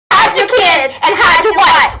kids and hide your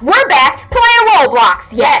what? We're back playing Roblox.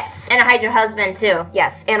 Yes. And hide your husband too.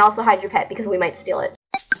 Yes, and also hide your pet because we might steal it.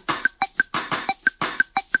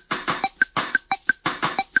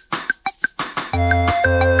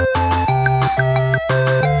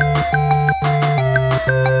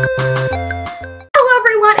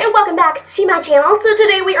 To my channel. So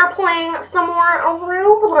today we are playing some more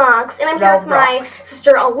Roblox, and I'm here with my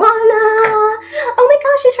sister Alana. Oh my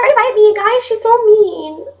gosh, she tried to bite me, guys. She's so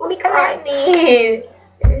mean. Let me cry. Mean.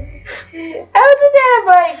 I wasn't trying to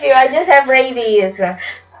bite you. I just have rabies.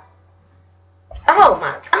 Oh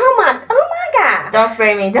my god. Don't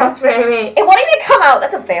spray me. Don't spray me. It won't even come out.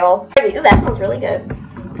 That's a fail. Ooh, that smells really good.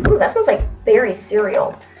 Ooh, that smells like berry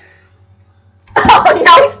cereal. Oh,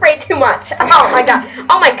 now we sprayed too much. Oh my god.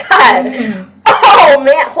 Oh my god. Oh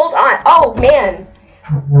man, hold on. Oh man.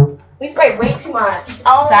 We sprayed way too much.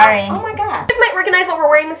 Oh, sorry. Oh my god. You guys might recognize that we're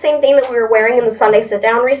wearing the same thing that we were wearing in the Sunday sit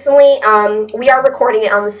down recently. We are recording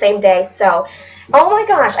it on the same day, so. Oh my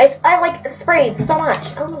gosh. I like sprayed so much.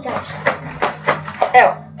 Oh my gosh.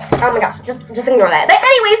 Oh my gosh. Just ignore that. But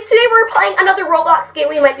anyways, today we're playing another Roblox game.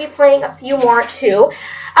 We might be playing a few more too.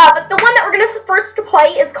 But the one that we're gonna first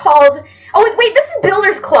play is called. Oh wait, this is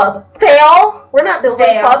Builders Club. Fail. We're not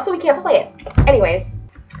Builders Club, so we can't play it. Anyways.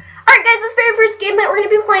 Alright guys, this very first game that we're gonna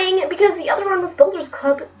be playing, because the other one was Builders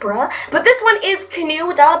Club, bruh. But this one is Canoe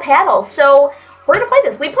Without a Paddle. So we're gonna play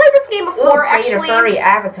this. We played this game before. Ooh, actually. A furry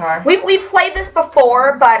avatar. We've played this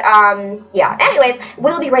before, but yeah. Anyways,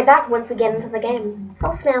 we'll be right back once we get into the game. So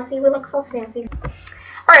snazzy. We look so snazzy.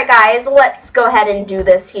 Alright guys, let's go ahead and do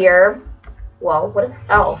this here. Whoa, what is,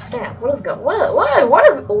 oh snap, what is going,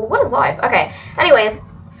 what is life? Okay, anyways,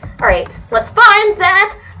 alright, let's find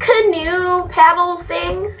that canoe paddle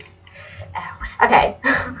thing. Ow. Okay,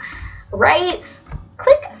 right,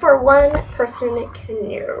 click for one person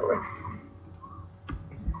canoe.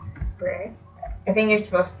 Right. I think you're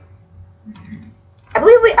supposed to. I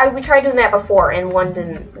believe we tried doing that before and one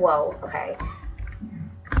didn't, whoa, okay.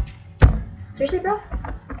 Seriously, bro?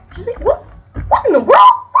 Seriously? What in the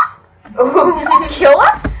world? Kill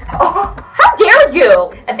us? Oh, how dare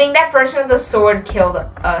you? I think that person with the sword killed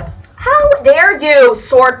us. How dare you,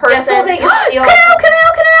 sword person? Just so they can steal.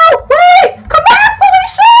 Canal! Wait! Come back,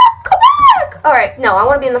 Felicia! Come back! Alright, no, I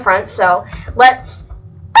want to be in the front, so let's.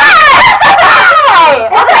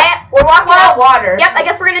 Okay, we're walking out water. Yep, I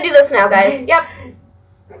guess we're gonna do this now, guys. Yep.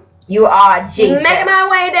 You are Jesus. Making my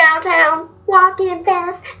way downtown. Walking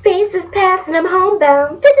fast, faces passing, I'm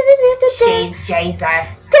homebound. She's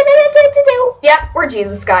Jesus. Yep, we're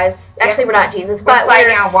Jesus, guys. Actually, we're not Jesus, but we're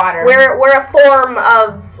sliding out water. We're a form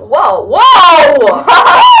of. Whoa! Wow,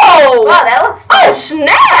 that looks fun. Oh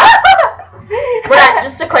snap! We're not.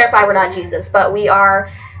 Just to clarify, we're not Jesus, but we are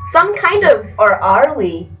some kind of. Or are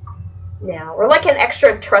we? Yeah, we're like an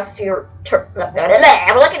extraterrestrial. We're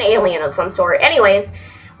like an alien of some sort. Anyways,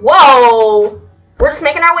 whoa. We're just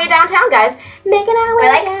making our way downtown, guys. Making our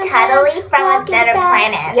way downtown. We're like totally from another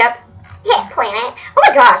planet. Yep. Yeah, planet. Oh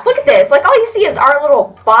my gosh, look at this. Like, all you see is our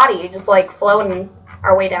little body just, like, floating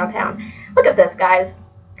our way downtown. Look at this, guys.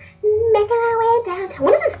 Making our way downtown.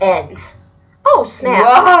 When does this end? Oh, snap.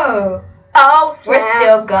 Whoa. Oh, snap. We're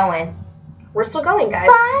still going. We're still going, guys.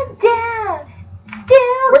 Slide down.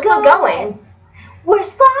 We're still going. We're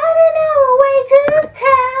sliding all the way to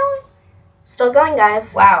town. Still going, guys.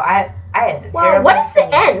 Wow, I had a terrible what is the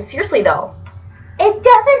end? Seriously, though. It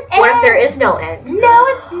doesn't end. What if there is no end? No,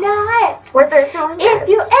 it's not. What if there's no end? If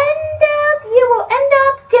you end up, you will end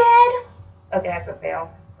up dead. Okay, that's a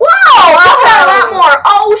fail. Whoa! I'll have a lot more.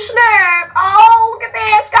 Oh, snap. Oh, look at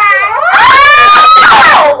this, guys.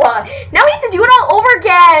 Oh! Now we have to do it all over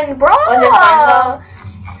again, bro. Was it fun, though?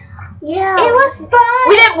 Yeah. It was fun.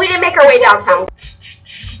 We didn't make our way downtown.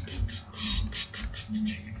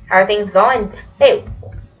 How are things going? Hey,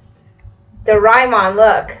 the Rymon,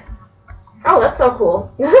 look. Oh, that's so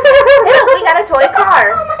cool. We got a toy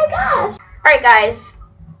car. Oh my gosh. Alright, guys.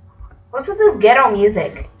 What's with this ghetto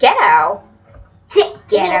music? Ghetto?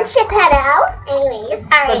 Ghetto. Ship head out. Anyways.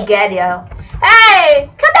 Alright. Ghetto. Hey!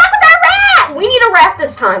 Come back with our raft! We need a raft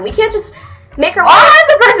this time. We can't just make our way. Oh,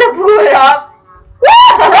 the person blew it up.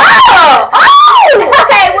 Whoa! Oh!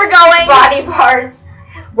 Okay, we're going. Body parts.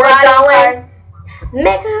 We're going.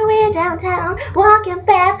 Making our way downtown, walking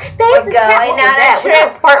fast. We're going on a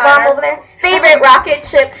trip. Fart bomb over there. Favorite rocket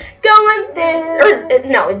ship going through.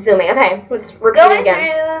 No, it's zooming. Okay, let's repeat it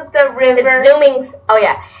again. Through the river. It's zooming. Oh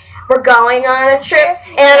yeah. We're going on a trip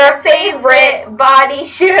in our favorite body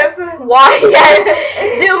ship.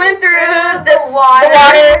 Zooming through the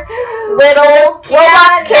water. Little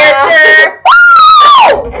Roblox character.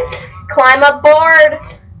 Woo! Climb aboard.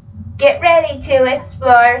 Get ready to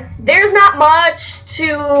explore. There's not much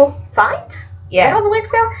to find. Yes. Is that how the lyrics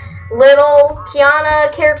go? Little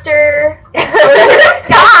Kiana character.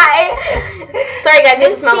 Sky. Sorry guys, I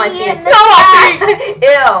just smell my feet.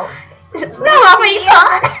 Ew. Smell off my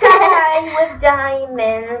Sky with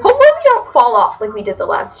diamonds. Hopefully we don't fall off like we did the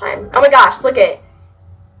last time. Oh my gosh, look it.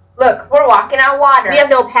 Look, we're walking on water. We have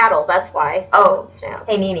no paddle, that's why. Oh, snap.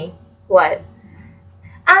 Hey, Nene. What?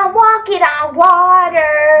 I'm walking on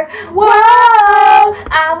water. Whoa,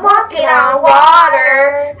 I'm walking on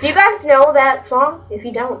water. Do you guys know that song? If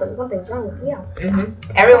you don't, then something's wrong with you.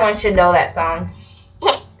 Everyone should know that song.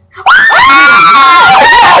 Okay,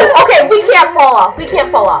 we can't fall off. We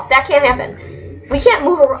can't fall off. That can't happen. We can't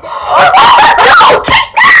move around. No,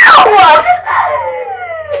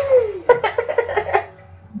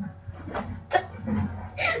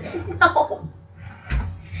 no.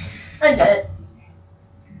 I'm dead.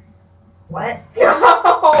 What?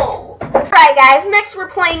 No. Alright guys, next we're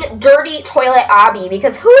playing Dirty Toilet Obby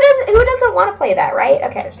because who doesn't want to play that, right?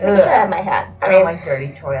 Okay, just make it out of my head. I don't like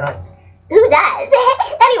dirty toilets. Who does?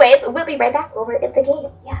 Anyways, we'll be right back over at the game.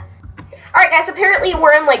 Yes. Alright guys, apparently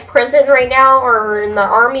we're in like prison right now or in the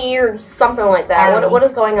army or something like that. What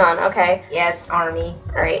is going on? Okay. Yeah, it's army.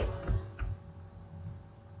 Alright.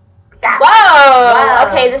 Whoa!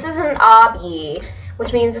 Okay, this is an obby,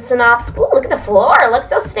 which means it's an ops. Ooh, look at the floor. It looks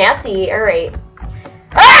so snazzy. Alright.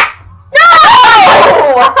 Ah! No!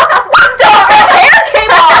 What the? Our hair came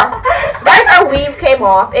off! Guys, our weave came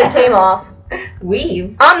off. It came off.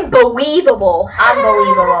 Weave? Unbelievable.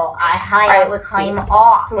 Unbelievable. Alright, let's climb see.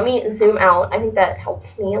 off. Let me zoom out. I think that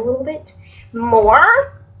helps me a little bit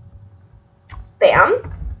more. Bam.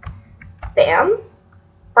 Bam.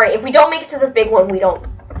 Alright, if we don't make it to this big one, we don't.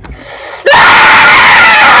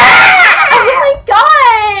 Oh my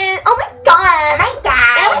god! Oh my god! My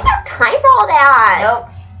God. I don't have time for all that. Nope.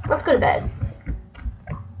 Let's go to bed.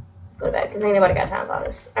 Let's go to bed, because ain't nobody got time for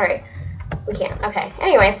this. Alright. We can't. Okay.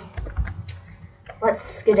 Anyways. Let's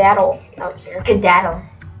skedaddle out here. Skedaddle.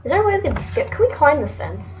 Is there a way we can skip? Can we climb the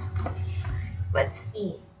fence? Let's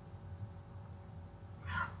see.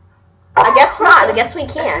 I guess not. I guess we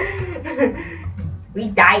can. We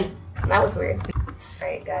died. That was weird.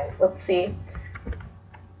 Alright, guys. Let's see.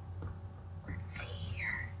 Let's see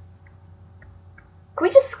here. Can we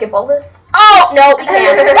just skip all this? Oh, no, we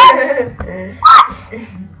can't. What?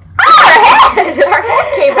 Oh, our head! Our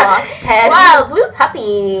head came off. Wow, blue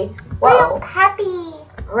puppy. Whoa. Happy.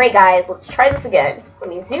 Alright, guys. Let's try this again. Let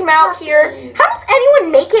me zoom out here. How does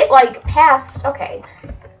anyone make it, like, past? Okay.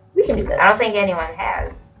 We can do this. I don't think anyone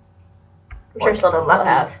has. I'm sure some people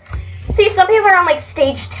have. See, some people are on like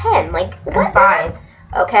stage 10, like what? 5.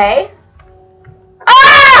 Okay.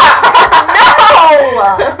 Ah!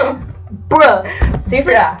 No! Bruh.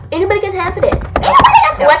 Seriously? Yeah. Anybody can have it.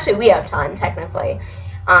 Well, actually, we have time technically,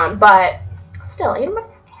 but still, anybody.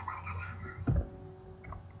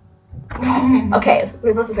 Okay,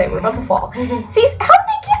 we're about to say we're about to fall. See, how did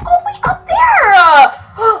they get all the way up there?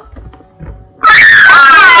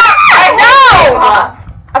 No!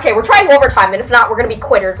 Okay, we're trying overtime, and if not, we're gonna be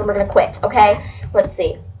quitters, and we're gonna quit, okay? Let's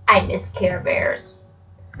see. I miss Care Bears.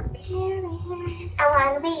 Care Bear. I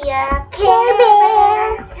wanna be a Care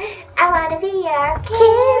Bear. I wanna be a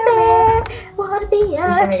Care Bear. Wanna be We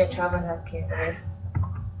should make a child that has Care Bears.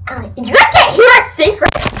 You guys can't hear our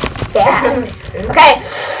secret! Yeah. Okay.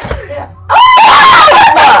 Oh!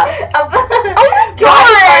 Oh my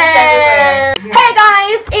god! Hey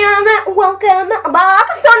guys, and welcome back.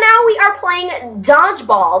 So now we are playing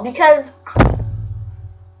dodgeball because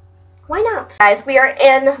why not? Guys, we are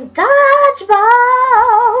in dodgeball.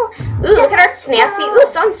 Ooh, look at our snazzy.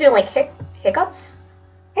 Ooh, someone's doing like hiccups.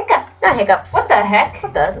 Hiccups. Not hiccups. What the heck?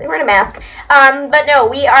 What the? They were in a mask. But no,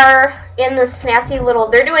 we are in this snazzy little.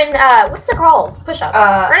 They're doing what's it called? Push-ups.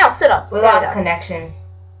 Or no, sit-ups. We lost connection.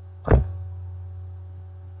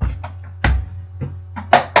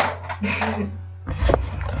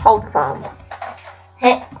 Hold the phone.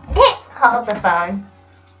 Hit. Hold the phone.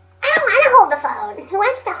 I don't want to hold the phone. Who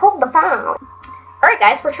wants to hold the phone? Alright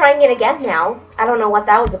guys, we're trying it again now. I don't know what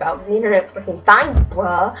that was about because the internet's working fine,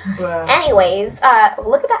 bruh. Anyways,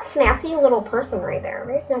 look at that snazzy little person right there.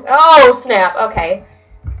 Very snazzy. Oh, snap. Okay.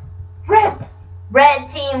 Red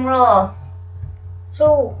team rules.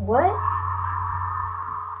 So, what?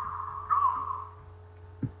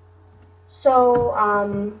 So,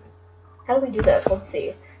 how do we do this? Let's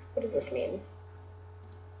see. What does this mean?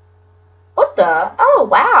 What the? Oh,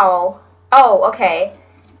 wow. Oh, okay.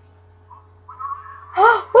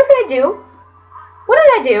 What did I do? What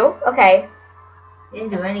did I do? Okay. Didn't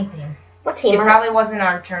do anything. What team? It probably wasn't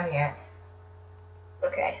our turn yet.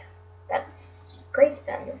 Okay. That's great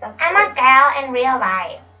then. If that's I'm the a case. girl in real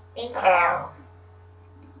life. Be careful.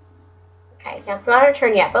 Okay, yeah, it's not our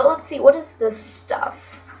turn yet, but let's see, what is this stuff?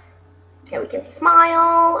 Okay, we can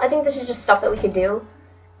smile. I think this is just stuff that we can do.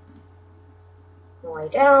 Lay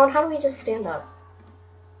down. How do we just stand up?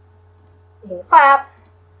 We can clap.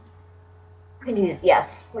 We can do, yes,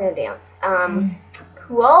 we're gonna dance.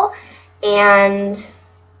 Cool. And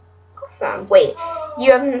awesome. Wait,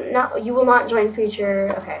 you will not join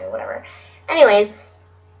feature. Okay, whatever. Anyways.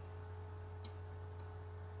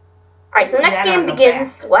 Alright, so the next game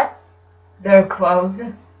begins. What? They're closed.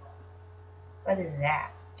 What is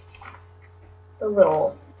that? The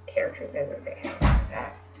little character there.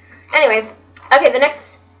 Anyways, okay, the next.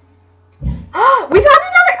 Oh, we found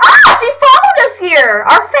another. Oh, she followed us here.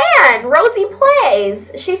 Our fan, Rosie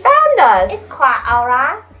Plays. She found us. It's quite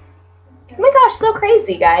alright. Oh my gosh, so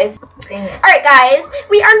crazy, guys. Dang it. Alright, guys,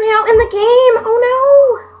 we are now in the game. Oh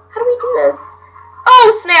no. How do we do this?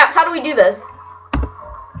 Oh, snap. How do we do this?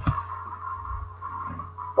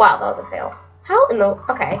 Wow, that was a fail. How in the...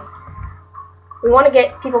 Okay. We want to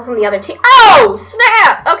get people from the other team. Oh,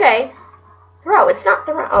 snap. Okay. Throw. It's not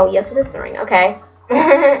throwing. Oh, yes, it is throwing. Okay.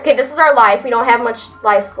 Okay, this is our life. We don't have much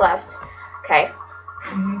life left. Okay.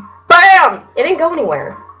 Bam! It didn't go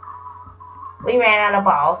anywhere. We ran out of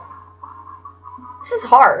balls. This is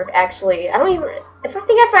hard, actually. I don't even... If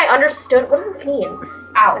I understood... What does this mean?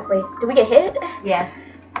 Ow. Exactly. Did we get hit? Yeah.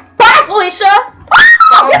 Bye, Felicia!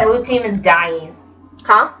 Our blue team is dying.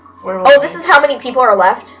 Huh? We're Oh, winning. this is how many people are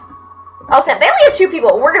left? Oh, snap. They only have 2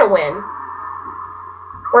 people. We're gonna win.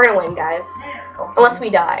 We're gonna win, guys. Unless we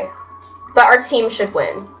die. But our team should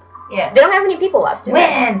win. Yeah. They don't have any people left, do they?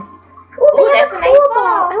 Win! Ooh, they have that's a a cool nice ball.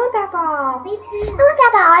 ball. I want that ball. Me too. I want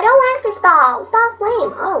that ball. I don't like this ball. This ball's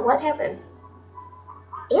lame. Oh, what happened?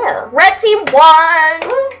 Ew. Red team won!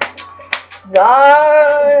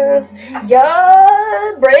 Yes!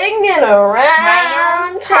 Yes! Bring it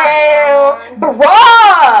around town!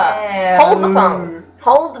 Hurrah! Hold the phone.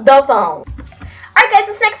 Hold the phone. Alright, guys,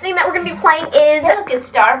 this next thing that we're going to be playing is... Hey, look, it's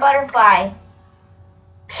Star Butterfly.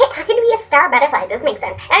 How can it be a star butterfly? It doesn't make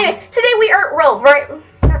sense. Anyways, today we are... Well,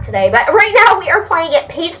 not today, but right now we are playing at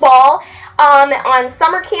paintball on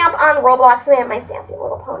summer camp on Roblox. I have my sassy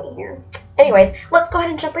little pony here. Anyways, let's go ahead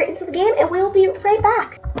and jump right into the game, and we'll be right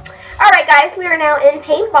back. Alright, guys, we are now in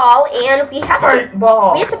paintball, and we have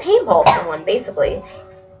to paintball someone, basically.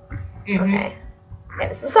 Okay. Okay,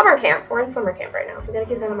 this is summer camp. We're in summer camp right now, so we gotta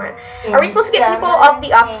keep that in mind. Are we supposed to get people of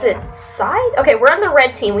the opposite side? Okay, we're on the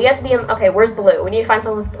red team. We have to be on... Okay, where's blue? We need to find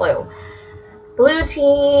someone with blue. Blue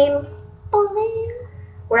team. Blue.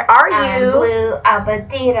 Where are you? Blue,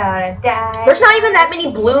 die. There's not even that many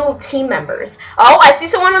blue team members. Oh, I see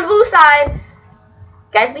someone on the blue side.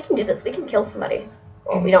 Guys, we can do this. We can kill somebody.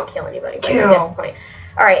 Well, we don't kill anybody, but you get the point.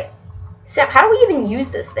 Alright. Snap, how do we even use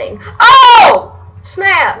this thing? Oh!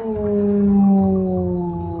 Snap!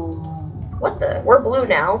 What the? We're blue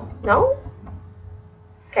now. No?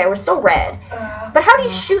 Okay, we're still red. But how do you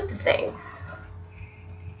shoot the thing?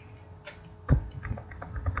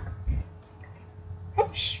 How do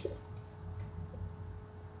you shoot?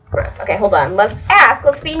 Okay, hold on. Let's ask.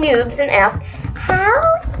 Let's be noobs and ask.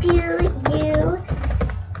 How do you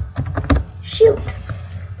Shoot.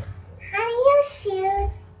 How do you shoot?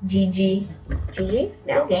 GG. GG?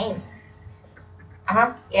 No No. game.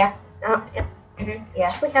 Uh-huh. Yeah. Yeah. Yeah.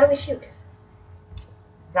 Actually, how do we shoot?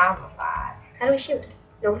 Zombified. How do we shoot?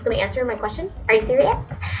 No one's going to answer my question? Are you serious?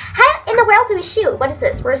 How in the world do we shoot? What is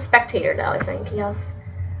this? We're a spectator now, I think. Yes.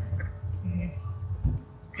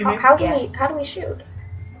 How do we shoot?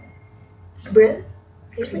 Bruh?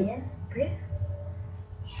 Seriously? Yeah. Bruh?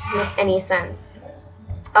 Doesn't make any sense.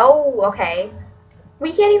 Oh, okay.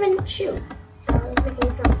 We can't even shoot. That doesn't make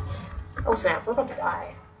any sense. Oh snap, we're about to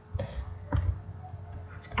die.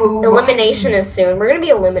 Boom. Elimination is soon. We're gonna be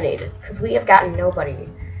eliminated because we have gotten nobody.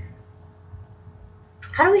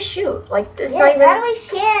 How do we shoot? Like it's not Yes, even. how do we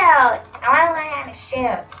shoot? I want to learn how to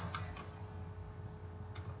shoot.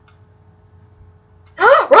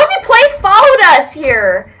 Rosie Plates followed us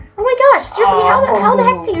here. Oh my gosh! Seriously, how the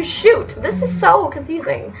heck do you shoot? This is so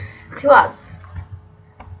confusing to us.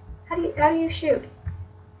 How do you shoot?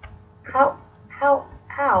 How?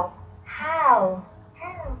 How?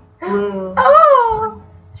 Blue. Oh!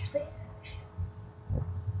 Seriously?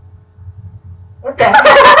 What the?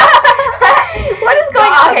 What is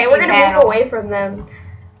going on? Okay, we're gonna move Battle. away from them.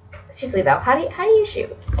 Seriously though, how do you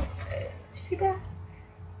shoot? Seriously, that?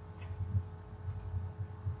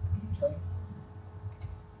 Seriously?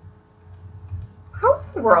 How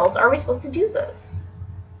in the world are we supposed to do this?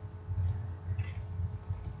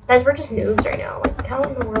 Guys, we're just noobs right now. Like, how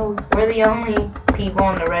in the world? We're the only people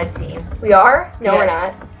on the red team. We are? No, Yeah. we're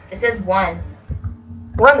not. It says 1.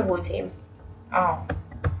 We're on the blue team. Oh.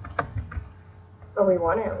 But we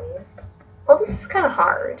won at least. Well, this is kind of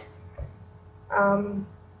hard.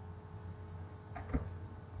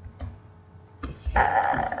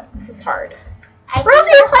 This is hard.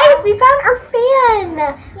 Rosie Plays, we found our fan!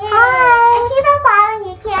 Hi! I keep on following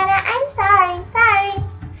you, Kiana. I'm sorry.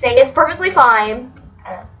 Say it's perfectly fine.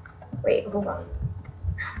 Wait, hold on.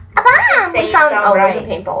 A bomb! Say We found it's alright. the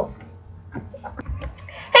paintballs.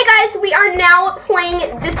 Hey guys, we are now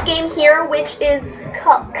playing this game here, which is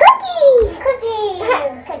Cookies! Cookies!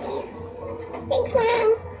 Thanks,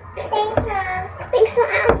 Mom.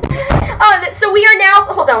 so we are now,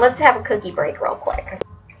 hold on, let's have a cookie break real quick.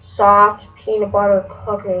 Soft peanut butter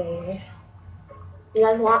cookies. You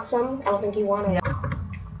guys want some? I don't think you want it.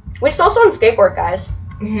 We're still on skateboard, guys.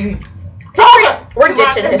 We're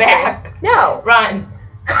ditching history. Back. No. Run.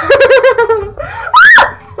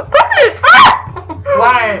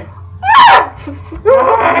 Run.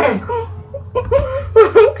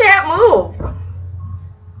 You can't move.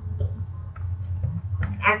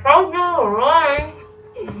 I told you to run.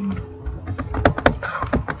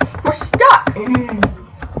 We're stuck.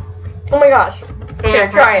 Oh my gosh. Here,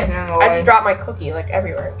 try it. I just dropped my cookie like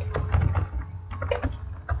everywhere.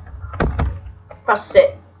 Press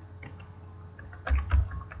sit.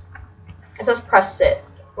 It says press sit.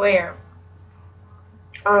 Where?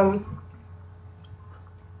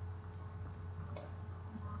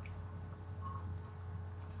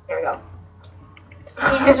 There we go.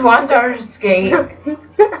 He just wants our skate. He's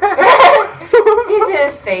in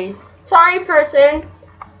his face. Sorry, person.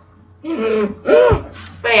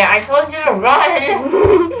 But yeah, I told you to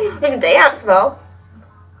run. You can dance though.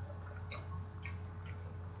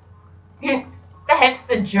 The heck's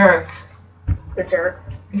the jerk. The jerk.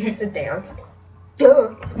 The dance.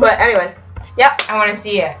 But anyways, yep, I want to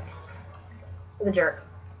see it. the jerk.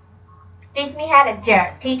 Teach me how to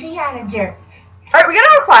jerk. Teach me how to jerk. Alright, we got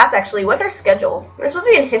our class actually. What's our schedule? We're supposed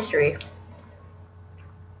to be in history.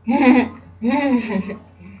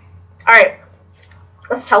 Alright.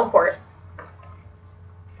 Let's teleport.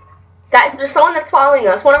 Guys, there's someone that's following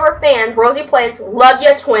us. One of our fans, Rosie Plays, love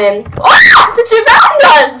ya twin. Oh, she found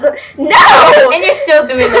us! No! And you're still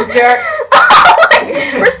doing the jerk.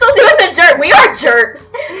 We're still doing the jerk. We are jerks.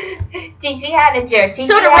 Teach me how to jerk. Teach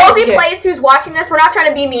So me to how to Rosie jerk. Plays, who's watching this, we're not trying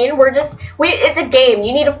to be mean. We're just, it's a game.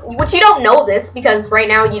 You need to, which you don't know this because right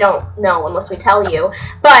now you don't know unless we tell you.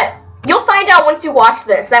 But you'll find out once you watch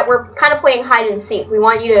this that we're kind of playing hide and seek. We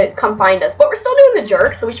want you to come find us. But we're still doing the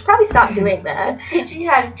jerk, so we should probably stop doing that. Teach me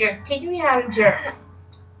how to jerk. Teach me how to jerk.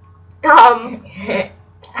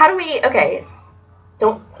 How do we, okay.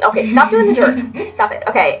 Okay, stop doing the jerk. Stop it.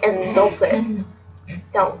 Okay, and don't sit.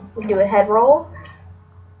 Don't. We can do a head roll.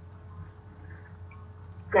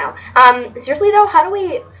 No. Seriously though, how do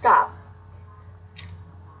we stop?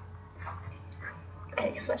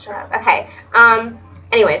 Okay, guess what? Shut up. Okay.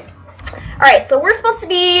 Anyways. Alright, so we're supposed to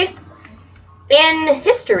be in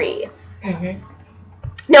history.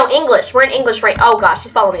 No, English. We're in English, right? Oh gosh,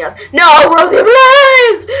 she's following us. No, Rosie,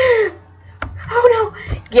 please! Oh no.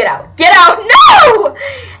 Get out. Get out. No!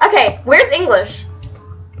 Okay, where's English?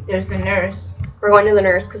 There's the nurse. We're going to the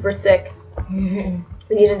nurse because we're sick.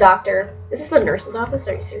 We need a doctor. Is this the nurse's office?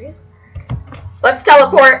 Are you serious? Let's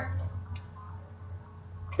teleport.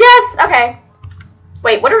 Yes! Okay.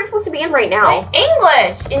 Wait, what are we supposed to be in right now? Like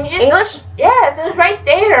English. And you just, English? Yes, it was right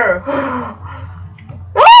there. Ah!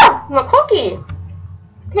 My cookie!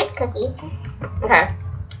 Cookie. Okay.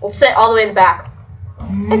 We'll sit all the way in the back.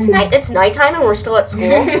 It's nighttime and we're still at school.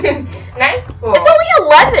 Nice. Cool. It's only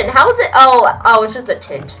 11. How is it? Oh, it's just a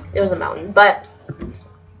tint. It was a mountain, but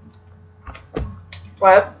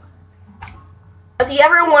what? If you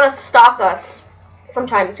ever want to stalk us,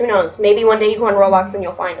 sometimes, who knows? Maybe one day you go on Roblox and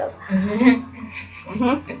you'll find us.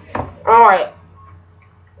 All right.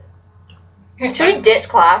 Should we ditch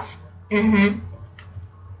class?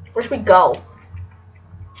 Where should we go?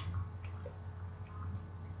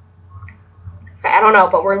 Okay, I don't know,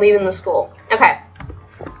 but we're leaving the school. Okay.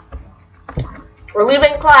 We're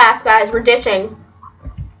leaving class, guys. We're ditching.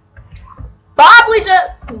 Bye,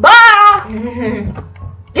 Felicia! Bye!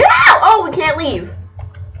 Get out! Oh, we can't leave.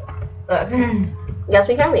 Look. Yes,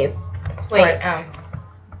 we can leave. Wait,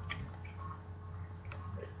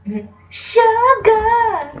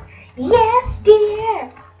 Sugar. Yes,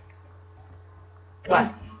 dear.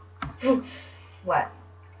 What? What?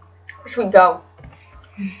 Where should we go?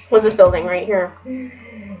 What's this building right here?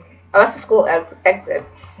 Oh, that's the school exit.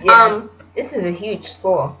 Yeah. This is a huge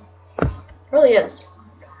school. It really is.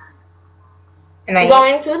 And I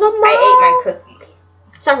Going to the mall. ate my cookie.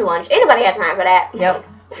 It's time for lunch. Anybody got time for that? Nope.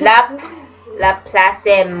 La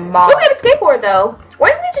Place Mall. We have a skateboard though. Why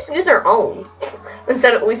didn't we just use our own?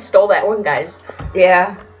 Instead of we stole that one, guys.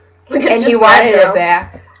 Yeah. And he just wanted now. it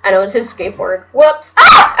back. I know, it's his skateboard. Whoops.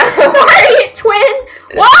 Ah! Sorry, twin.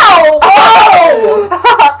 Whoa! Whoa!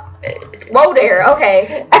 Whoa there.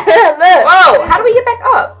 Okay. Look. Whoa! How do we get back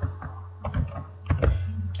up?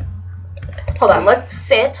 Hold on. Let's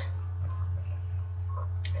sit.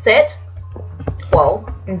 Sit. Whoa.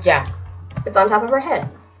 Jump. It's on top of our head.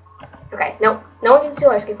 Okay. Nope. No one can steal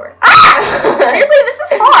our skateboard. Ah! Seriously, this is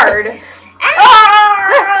hard.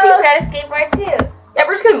 Ah! Look, she's got a skateboard too. Yeah,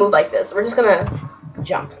 we're just gonna move like this. We're just gonna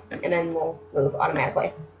jump, and then we'll move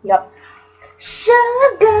automatically. Yep.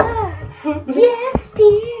 Sugar, yes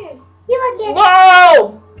dear, you will get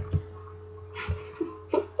Whoa!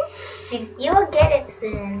 you will get it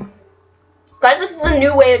soon. Guys, this is a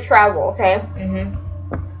new way to travel, okay?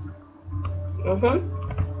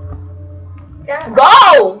 Done.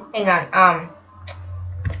 Go! Hang on.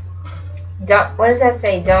 Don't. What does that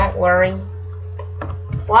say? Don't worry.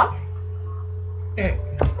 What?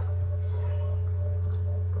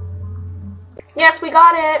 Yes, we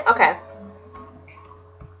got it. Okay.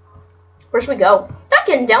 Where should we go?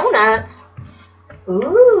 Dunkin' Donuts.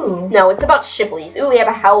 Ooh. No, it's about Shipley's. Ooh, we have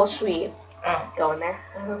a house. Should we Oh. go in there?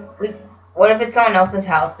 What if it's someone else's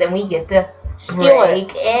house? Then we get to Steal it.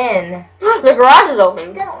 break in. The garage is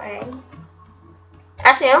open. Don't worry.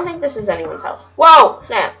 Actually, I don't think this is anyone's house. Whoa!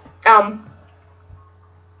 Snap. How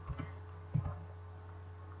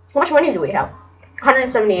much money do we have?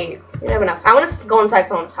 178. We don't have enough. I want to go inside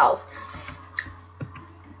someone's house.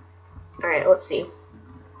 Alright, let's see.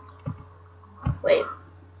 Wait.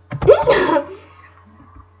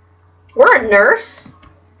 We're a nurse?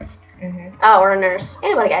 Oh, we're a nurse.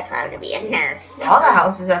 Anybody got time to be a nurse? All the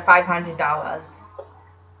houses are $500.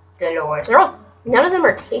 Dolores. None of them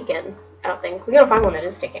are taken, I don't think. We gotta find one that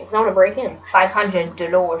is taken, because I want to break in. 500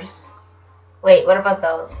 Dolores. Wait, what about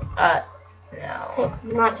those? No.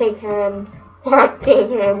 Not taken. Not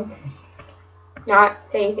taken.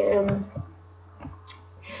 Not taken.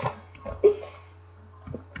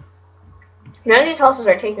 None of these houses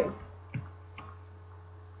are taken.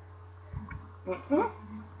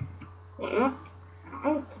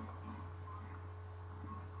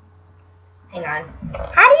 Hang on.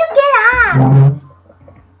 How do you get up?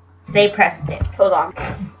 Say Preston. Hold on.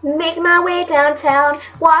 Making my way downtown,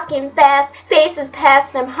 walking fast, faces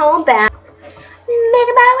past, and I'm homebound.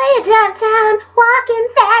 Making my way downtown, walking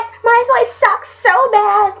fast, my voice sucks so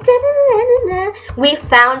bad. We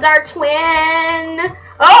found our twin.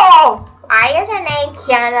 Oh! Why is her name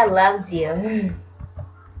Kiana loves you.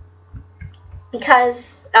 Because,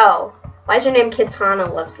 oh, why is your name Kitana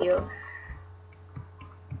loves you?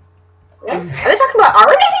 Are they talking about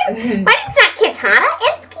our name? My name's not Kitana,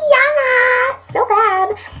 it's Kiana. So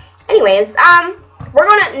bad. Anyways, we're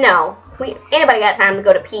gonna, no. Anybody got time to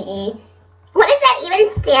go to PE? What does that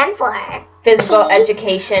even stand for? Physical P?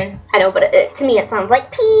 education. I know, but to me it sounds like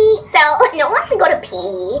P. So no one wants to go to P.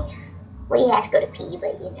 Well, you have to go to P,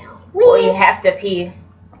 but you know. Well, you have to pee.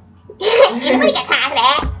 Anybody got time for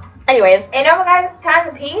that? Anyways, Ain't nobody got time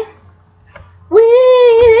to pee?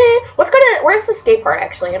 where's the skate park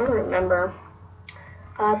actually? I don't remember.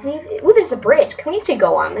 Ooh, there's a bridge. Can we actually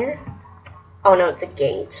go on there? Oh no, it's a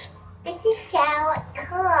gate. This is so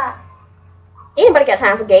cool. Anybody got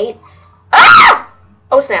time for gates? Ah!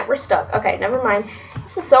 Oh snap, we're stuck. Okay, never mind.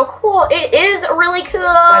 This is so cool. It is really cool.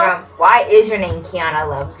 But, why is your name Kiana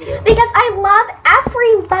loves you? Because I love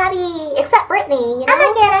everybody except Brittany. You know? I'm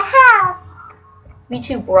gonna get a house. We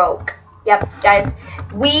too broke. Yep, guys.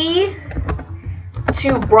 We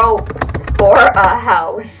too broke for a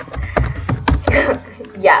house.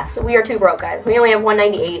 Yes, we are too broke, guys. We only have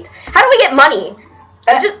 198. How do we get money?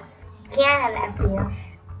 Kiana loves you.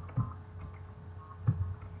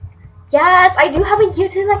 Yes, I do have a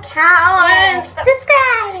YouTube account.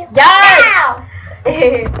 Subscribe. Yes. Now.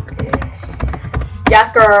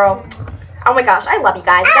 Yes, girl. Oh my gosh, I love you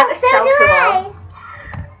guys. Oh, That's so so do cool.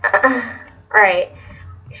 Alright.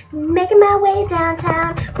 Making my way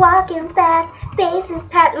downtown, walking fast, faces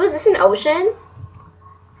past. Ooh, is this an ocean?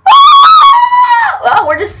 Oh,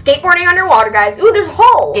 we're just skateboarding underwater, guys. Ooh, there's a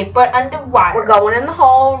hole. Skateboard underwater. We're going in the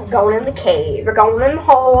hole, we're going in the cave. We're going in the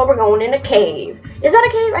hole, we're going in a cave. Is that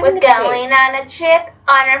a cave? I We're think it's a cave. going on a trip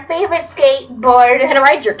on our favorite skateboard. You're gonna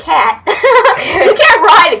ride your cat. You can't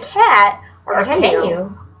ride a cat. Or can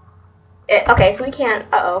you? Okay, so we can't.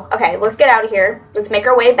 Uh-oh. Okay, let's get out of here. Let's make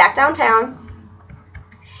our way back downtown.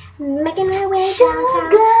 Making our way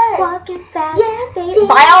downtown, walking fast. Yes,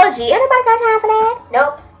 Biology. Anybody got time for that?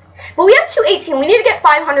 Nope. But we have 218. We need to get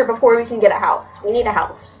 500 before we can get a house. We need a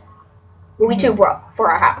house. We too broke for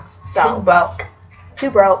our house. So. Too broke. Too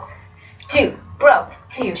broke. Too broke.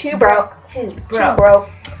 Too broke. Too Too broke. broke.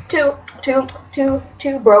 Too broke.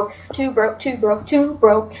 Too broke. Too broke. Too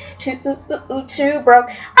broke. Too broke.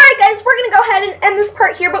 Alright guys, we're gonna go ahead and end this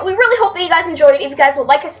part here, but we really hope that you guys enjoyed. If you guys would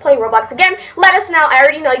like us to play Roblox again, let us know. I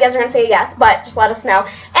already know you guys are gonna say yes, but just let us know.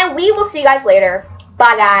 And we will see you guys later.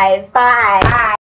 Bye guys. Bye. Bye.